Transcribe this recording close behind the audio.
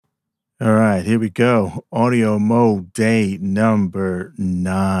All right, here we go. Audio mode day number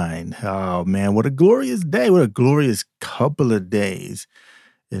 9. Oh man, what a glorious day. What a glorious couple of days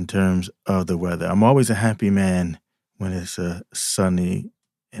in terms of the weather. I'm always a happy man when it's a sunny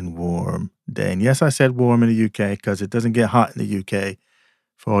and warm day. And yes, I said warm in the UK because it doesn't get hot in the UK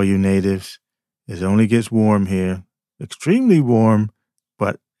for all you natives. It only gets warm here, extremely warm,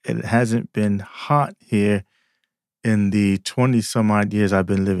 but it hasn't been hot here in the 20 some odd years I've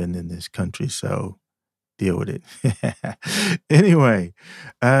been living in this country. So deal with it. Anyway,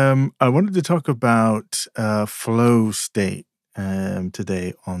 I wanted to talk about flow state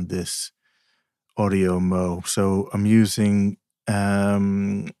today on this audio mo. So the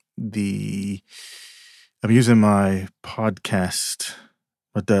I'm using my podcast,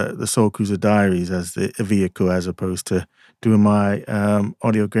 but the Soul Cruiser Diaries as the vehicle as opposed to doing my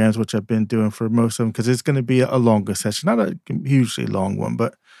audiograms, which I've been doing for most of them, because it's going to be a longer session, not a hugely long one,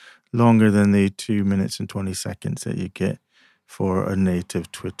 but longer than the 2 minutes and 20 seconds that you get for a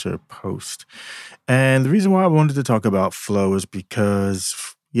native Twitter post. And the reason why I wanted to talk about flow is because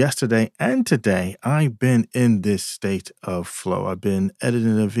yesterday and today, I've been in this state of flow. I've been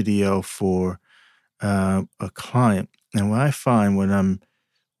editing a video for a client. And what I find when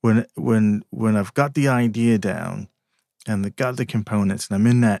I've got the idea down and got the components and I'm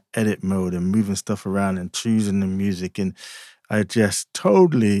in that edit mode and moving stuff around and choosing the music, and I just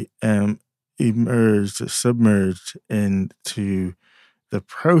totally am submerged into the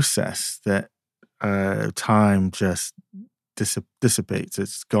process that time just dissipates.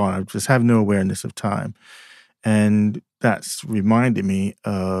 It's gone. I just have no awareness of time. And that's reminded me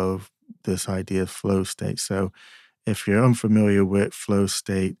of this idea of flow state. So if you're unfamiliar with flow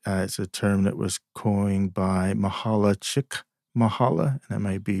state, it's a term that was coined by Mahala Csikszentmihalyi, and I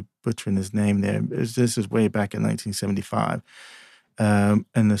might be butchering his name there. This is way back in 1975.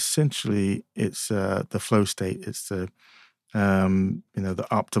 And essentially, it's the flow state. It's the the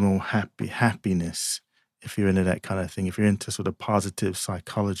optimal happiness. If you're into that kind of thing, if you're into sort of positive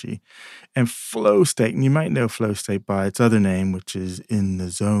psychology, and flow state, and you might know flow state by its other name, which is in the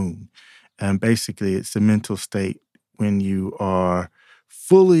zone. And basically, it's the mental state when you are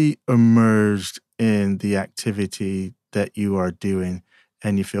fully immersed in the activity that you are doing,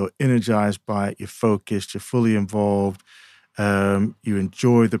 and you feel energized by it. You're focused. You're fully involved. You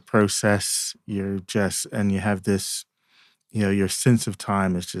enjoy the process. And you have this, your sense of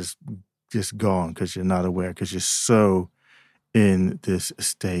time is just gone because you're not aware, because you're so in this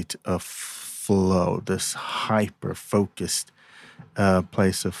state of flow, this hyper focused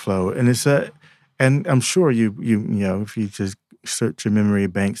place of flow. And I'm sure if you just search your memory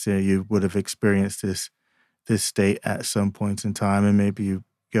banks there, you would have experienced this state at some points in time, and maybe you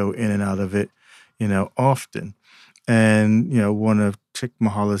go in and out of it, often. And, one of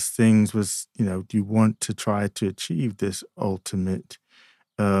Csikszentmihalyi's things was, you want to try to achieve this ultimate,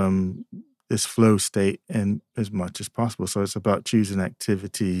 this flow state and as much as possible. So it's about choosing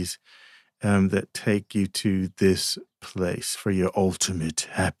activities that take you to this place for your ultimate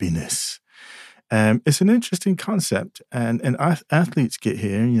happiness. It's an interesting concept, and athletes get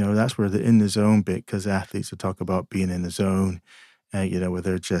here. That's where the in the zone bit, because athletes will talk about being in the zone, where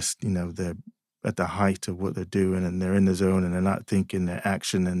they're just, they're at the height of what they're doing, and they're in the zone, and they're not thinking. Their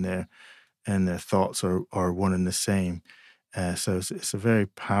action and their thoughts are one and the same. So it's a very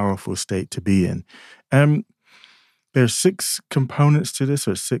powerful state to be in. There's 6 components to this,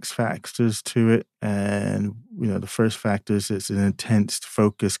 or 6 factors to it, and the first factor is it's an intense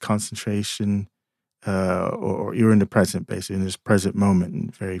focus, concentration. Or you're in the present, basically, in this present moment,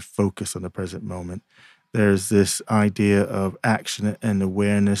 and very focused on the present moment. There's this idea of action and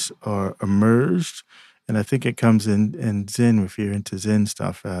awareness are emerged. And I think it comes in Zen, if you're into Zen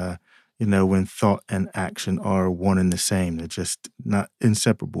stuff, when thought and action are one and the same. They're just not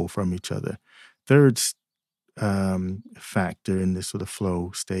inseparable from each other. Third factor in this sort of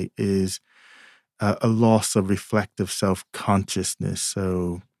flow state is a loss of reflective self-consciousness.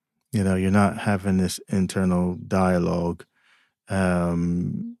 So, you're not having this internal dialogue,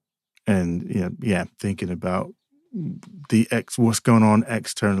 thinking about what's going on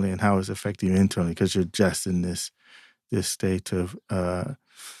externally and how it's affecting you internally, because you're just in this state of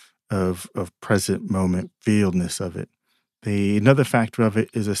present moment feelness of it. Another factor of it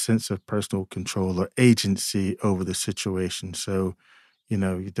is a sense of personal control or agency over the situation. So,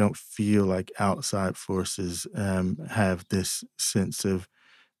 you don't feel like outside forces have this sense of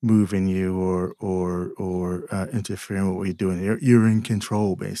moving you or interfering with what you're doing. You're in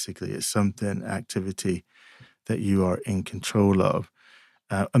control, basically. It's activity that you are in control of.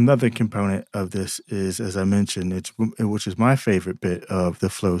 Another component of this is, as I mentioned, which is my favorite bit of the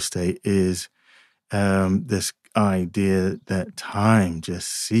flow state, is this idea that time just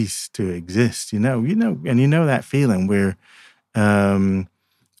ceased to exist. And you know that feeling um,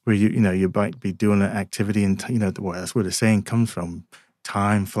 where you might be doing an activity, and well, that's where the saying comes from.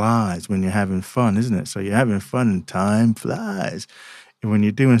 Time flies when you're having fun, isn't it? So you're having fun, and time flies. And when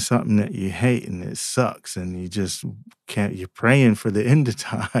you're doing something that you hate and it sucks, and you just can't, you're praying for the end of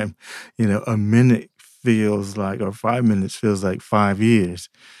time. A minute feels like, or 5 minutes feels like 5 years.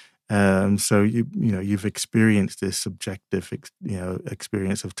 So you've experienced this subjective,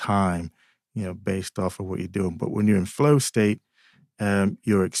 experience of time, based off of what you're doing. But when you're in flow state,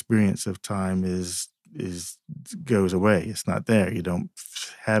 your experience of time is goes away. It's not there. You don't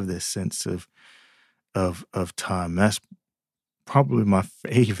have this sense of time. That's probably my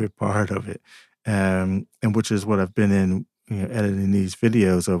favorite part of it, and which is what I've been in, editing these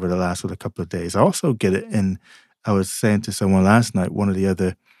videos over the last couple of days. I also get it, and I was saying to someone last night, one of the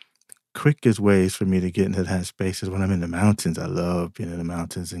other quickest ways for me to get into that space is when I'm in the mountains. I love being in the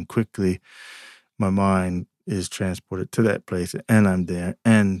mountains, and quickly my mind is transported to that place, and I'm there,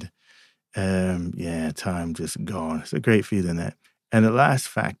 and time just gone. It's a great feeling, that. And the last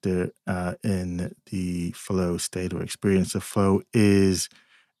factor in the flow state or experience of flow is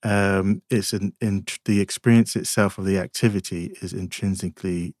the experience itself of the activity is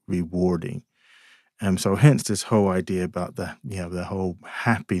intrinsically rewarding. So hence this whole idea about the whole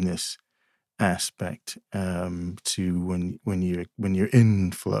happiness aspect to when you're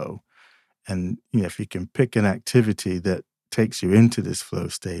in flow. And if you can pick an activity that takes you into this flow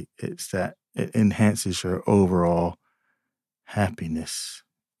state, it's that it enhances your overall happiness.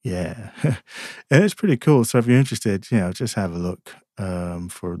 Yeah. And it's pretty cool. So if you're interested, just have a look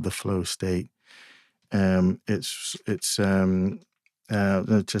for the flow state. To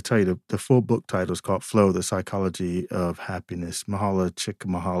tell you, the full book title is called Flow, The Psychology of Happiness. Mihaly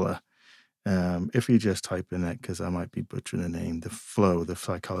Csikszentmihalyi. If you just type in that, because I might be butchering the name, the flow, the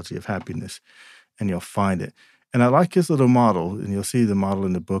psychology of happiness, and you'll find it. And I like his little model, and you'll see the model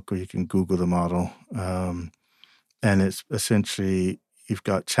in the book, or you can Google the model. And it's essentially, you've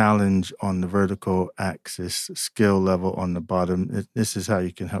got challenge on the vertical axis, skill level on the bottom. This is how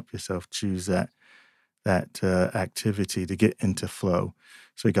you can help yourself choose that activity to get into flow.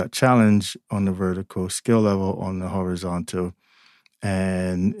 So you got challenge on the vertical, skill level on the horizontal.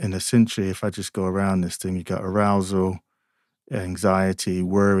 And essentially, if I just go around this thing, you got arousal, anxiety,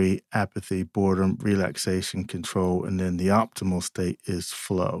 worry, apathy, boredom, relaxation, control, and then the optimal state is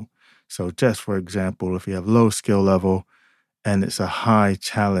flow. So just for example, if you have low skill level and it's a high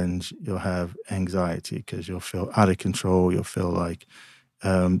challenge, you'll have anxiety because you'll feel out of control. You'll feel like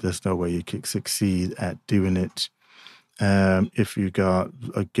there's no way you could succeed at doing it. If you got,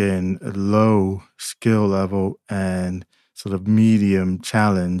 again, a low skill level and sort of medium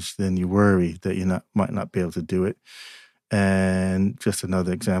challenge, then you worry that might not be able to do it. And just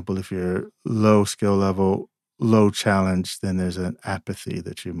another example, if you're low skill level, low challenge, then there's an apathy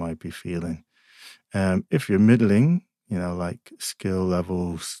that you might be feeling. If you're middling, like skill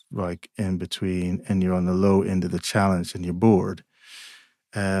levels, like in between, and you're on the low end of the challenge and you're bored,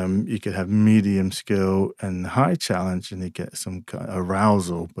 you could have medium skill and high challenge, and you get some kind of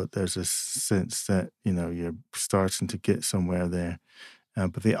arousal, but there's a sense that, you're starting to get somewhere there.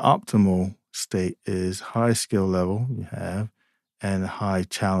 But the optimal state is high skill level you have and high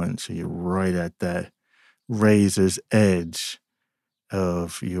challenge. So you're right at that razor's edge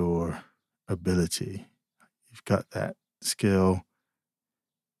of your ability. You've got that skill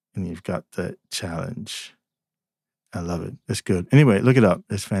and you've got that challenge. I love it. It's good. Anyway, look it up.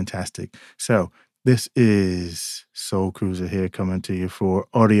 It's fantastic. So this is Soul Cruiser here, coming to you for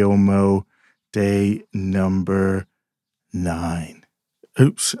Audio Mo day number 9.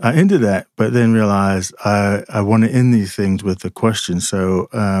 Oops, I ended that, but then realized I want to end these things with a question. So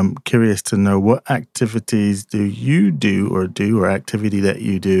curious to know, what activities do you do, or activity that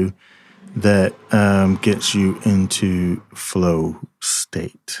you do that gets you into flow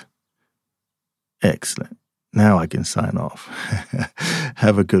state? Excellent. Now I can sign off.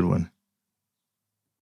 Have a good one.